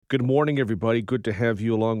Good morning, everybody. Good to have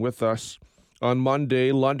you along with us. On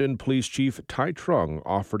Monday, London Police Chief Truong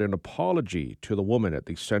offered an apology to the woman at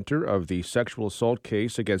the center of the sexual assault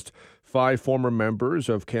case against 5 former members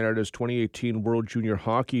of Canada's 2018 World Junior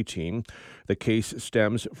Hockey team. The case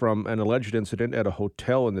stems from an alleged incident at a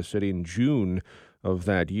hotel in the city in June of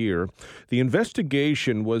that year. The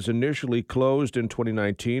investigation was initially closed in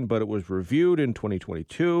 2019, but it was reviewed in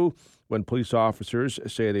 2022 when police officers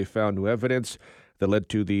say they found new evidence that led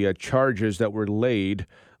to the charges that were laid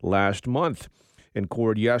last month. In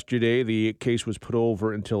court yesterday, the case was put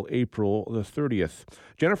over until April the 30th.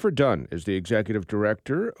 Jennifer Dunn is the executive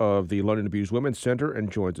director of the London Abused Women's Centre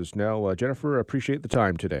and joins us now. Jennifer, I appreciate the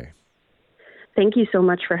time today. Thank you so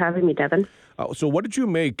much for having me, Devin. So what did you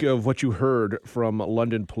make of what you heard from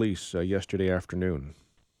London Police yesterday afternoon?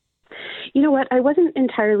 You know what? I wasn't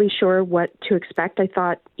entirely sure what to expect. I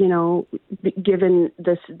thought, given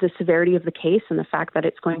the severity of the case and the fact that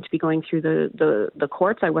it's going to be going through the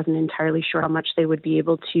courts, I wasn't entirely sure how much they would be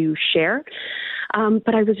able to share.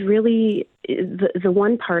 But I was really, the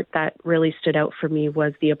one part that really stood out for me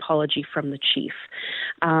was the apology from the chief.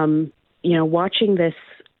 Watching this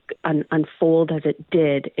unfold as it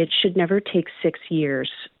did, it should never take 6 years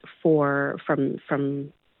from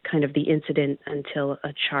kind of the incident until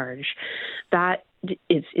a charge. That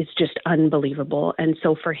is just unbelievable. And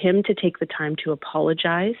so for him to take the time to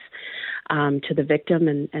apologize to the victim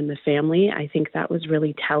and the family, I think that was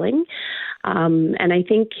really telling. And I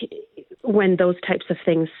think when those types of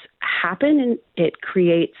things happen, it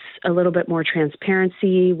creates a little bit more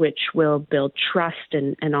transparency, which will build trust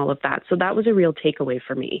and all of that. So that was a real takeaway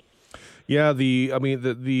for me. Yeah,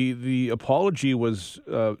 the apology was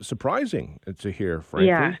surprising to hear,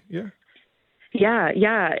 frankly.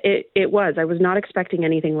 Yeah, it was. I was not expecting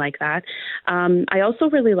anything like that. I also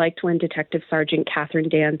really liked when Detective Sergeant Catherine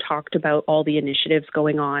Dan talked about all the initiatives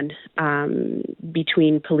going on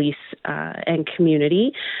between police and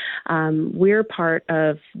community. We're part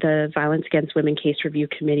of the Violence Against Women Case Review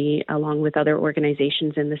Committee, along with other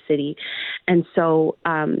organizations in the city. And so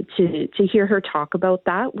to hear her talk about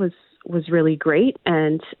that was really great.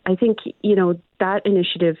 And I think, that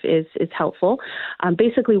initiative is helpful.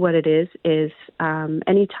 Basically what it is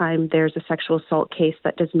anytime there's a sexual assault case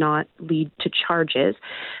that does not lead to charges,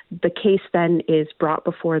 the case then is brought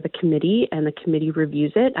before the committee and the committee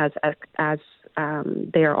reviews it as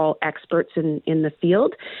they are all experts in the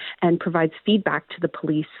field and provides feedback to the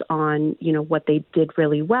police on, what they did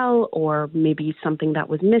really well or maybe something that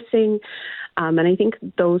was missing. And I think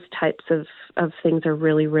those types of things are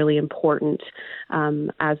really, really important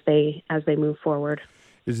as they move forward.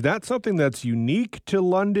 Is that something that's unique to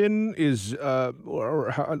London?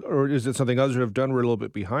 Or is it something others have done we're a little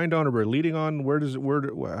bit behind on or we're leading on? What's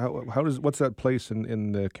that place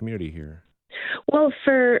in the community here? Well,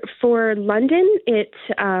 for London, it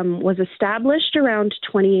was established around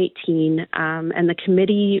 2018, and the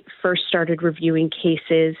committee first started reviewing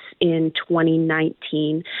cases in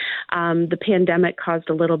 2019. The pandemic caused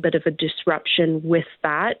a little bit of a disruption with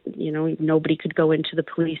that. Nobody could go into the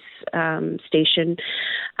police station,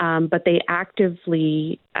 but they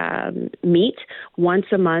actively meet once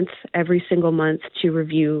a month, every single month, to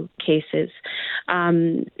review cases.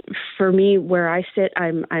 For me, where I sit,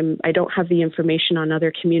 I don't have the information on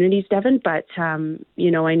other communities, Devin, but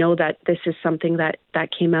I know that this is something that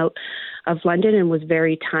came out of London and was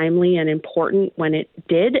very timely and important when it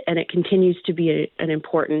did, and it continues to be an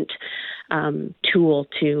important tool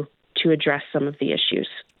to address some of the issues.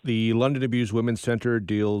 The London Abused Women's Centre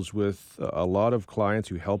deals with a lot of clients.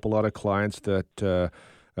 You help a lot of clients that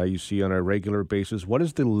you see on a regular basis. What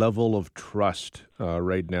is the level of trust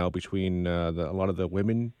right now between a lot of the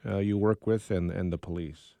women you work with and the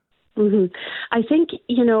police? Mm-hmm. I think,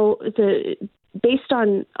 based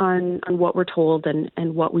on what we're told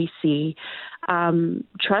and what we see,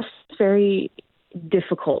 trust is very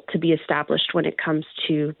difficult to be established when it comes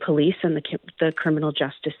to police and the criminal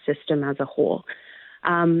justice system as a whole.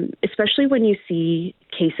 Especially when you see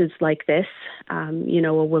cases like this, a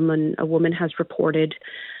woman has reported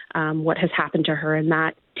what has happened to her, and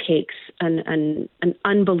that takes an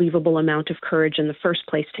unbelievable amount of courage in the first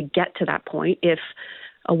place to get to that point, if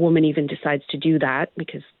a woman even decides to do that,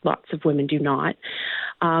 because lots of women do not.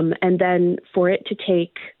 And then for it to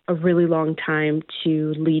take a really long time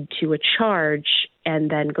to lead to a charge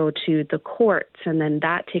and then go to the courts and then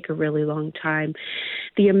that take a really long time,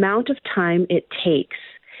 the amount of time it takes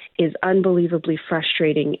is unbelievably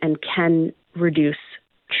frustrating and can reduce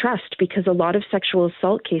trust, because a lot of sexual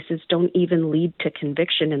assault cases don't even lead to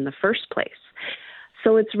conviction in the first place.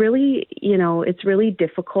 So it's really, it's really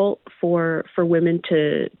difficult for women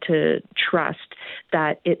to trust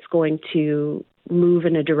that it's going to move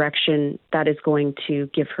in a direction that is going to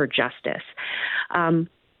give her justice.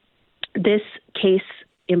 This case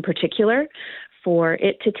in particular, for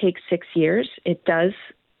it to take 6 years, it does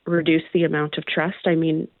reduce the amount of trust. I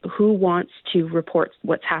mean, who wants to report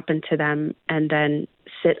what's happened to them and then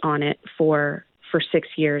sit on it for 6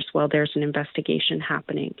 years while there's an investigation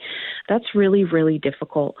happening? That's really, really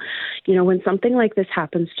difficult. When something like this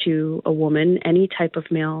happens to a woman, any type of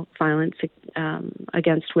male violence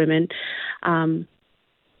against women,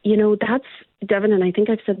 that's, Devin, and I think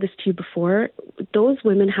I've said this to you before, those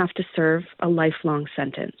women have to serve a lifelong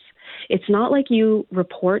sentence. It's not like you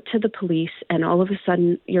report to the police and all of a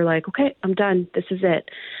sudden you're like, okay, I'm done. This is it.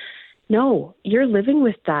 No, you're living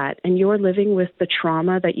with that, and you're living with the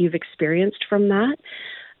trauma that you've experienced from that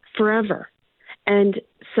forever. And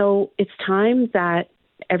so it's time that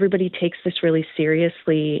everybody takes this really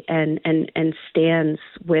seriously and stands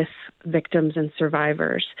with victims and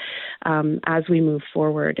survivors as we move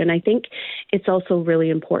forward. And I think it's also really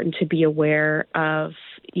important to be aware of,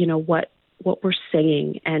 what we're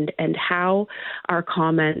saying and how our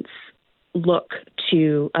comments look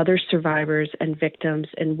to other survivors and victims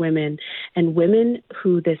and women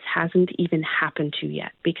who this hasn't even happened to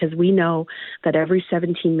yet, because we know that every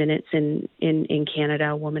 17 minutes in Canada,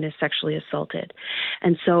 a woman is sexually assaulted.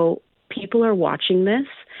 And so people are watching this,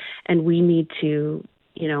 and we need to,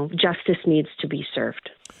 justice needs to be served.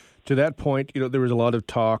 To that point, there was a lot of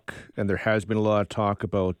talk, and there has been a lot of talk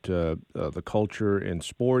about the culture in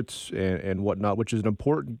sports and whatnot, which is an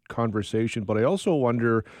important conversation. But I also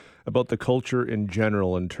wonder about the culture in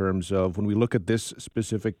general in terms of when we look at this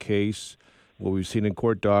specific case, what we've seen in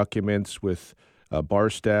court documents with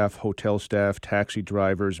bar staff, hotel staff, taxi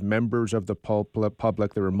drivers, members of the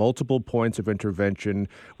public. There were multiple points of intervention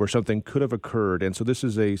where something could have occurred. And so this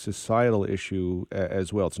is a societal issue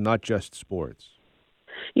as well. It's not just sports.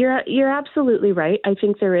 You're absolutely right. I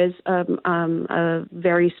think there is a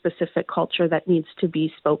very specific culture that needs to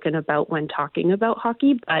be spoken about when talking about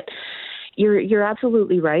hockey, but you're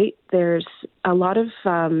absolutely right. There's a lot of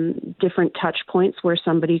different touch points where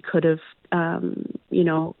somebody could have,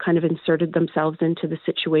 kind of inserted themselves into the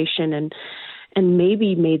situation and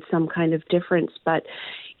maybe made some kind of difference. But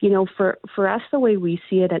for us, the way we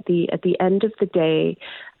see it, at the end of the day,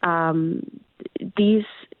 these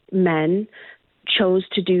men chose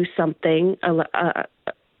to do something,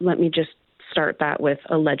 let me just start that with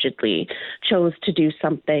allegedly, chose to do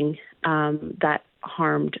something that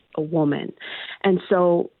harmed a woman. And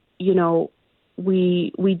so,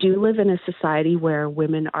 we do live in a society where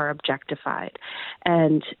women are objectified,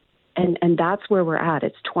 and that's where we're at.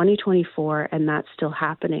 It's 2024, and that's still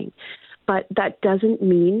happening. But that doesn't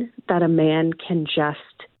mean that a man can just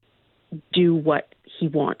do what he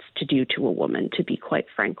wants to do to a woman, to be quite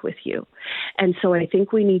frank with you. And so I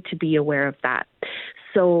think we need to be aware of that.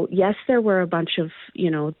 So yes, there were a bunch of,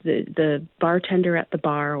 the bartender at the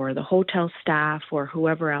bar or the hotel staff or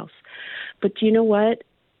whoever else. But do you know what?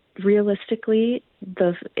 Realistically,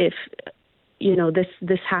 if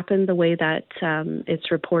this happened the way that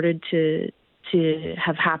it's reported to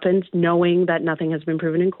have happened, knowing that nothing has been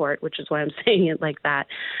proven in court, which is why I'm saying it like that,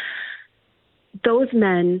 those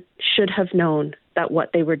men should have known that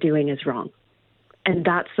what they were doing is wrong. And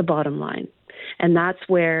that's the bottom line. And that's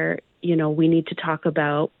where, we need to talk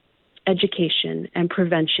about education and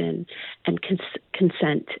prevention and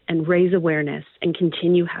consent and raise awareness and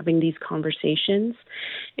continue having these conversations,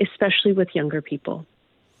 especially with younger people.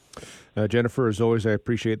 Jennifer, as always, I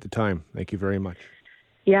appreciate the time. Thank you very much.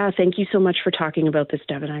 Yeah, thank you so much for talking about this,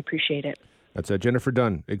 Devin. I appreciate it. That's Jennifer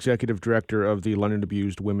Dunn, Executive Director of the London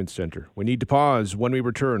Abused Women's Centre. We need to pause. When we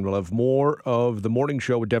return, we'll have more of The Morning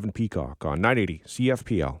Show with Devin Peacock on 980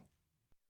 CFPL.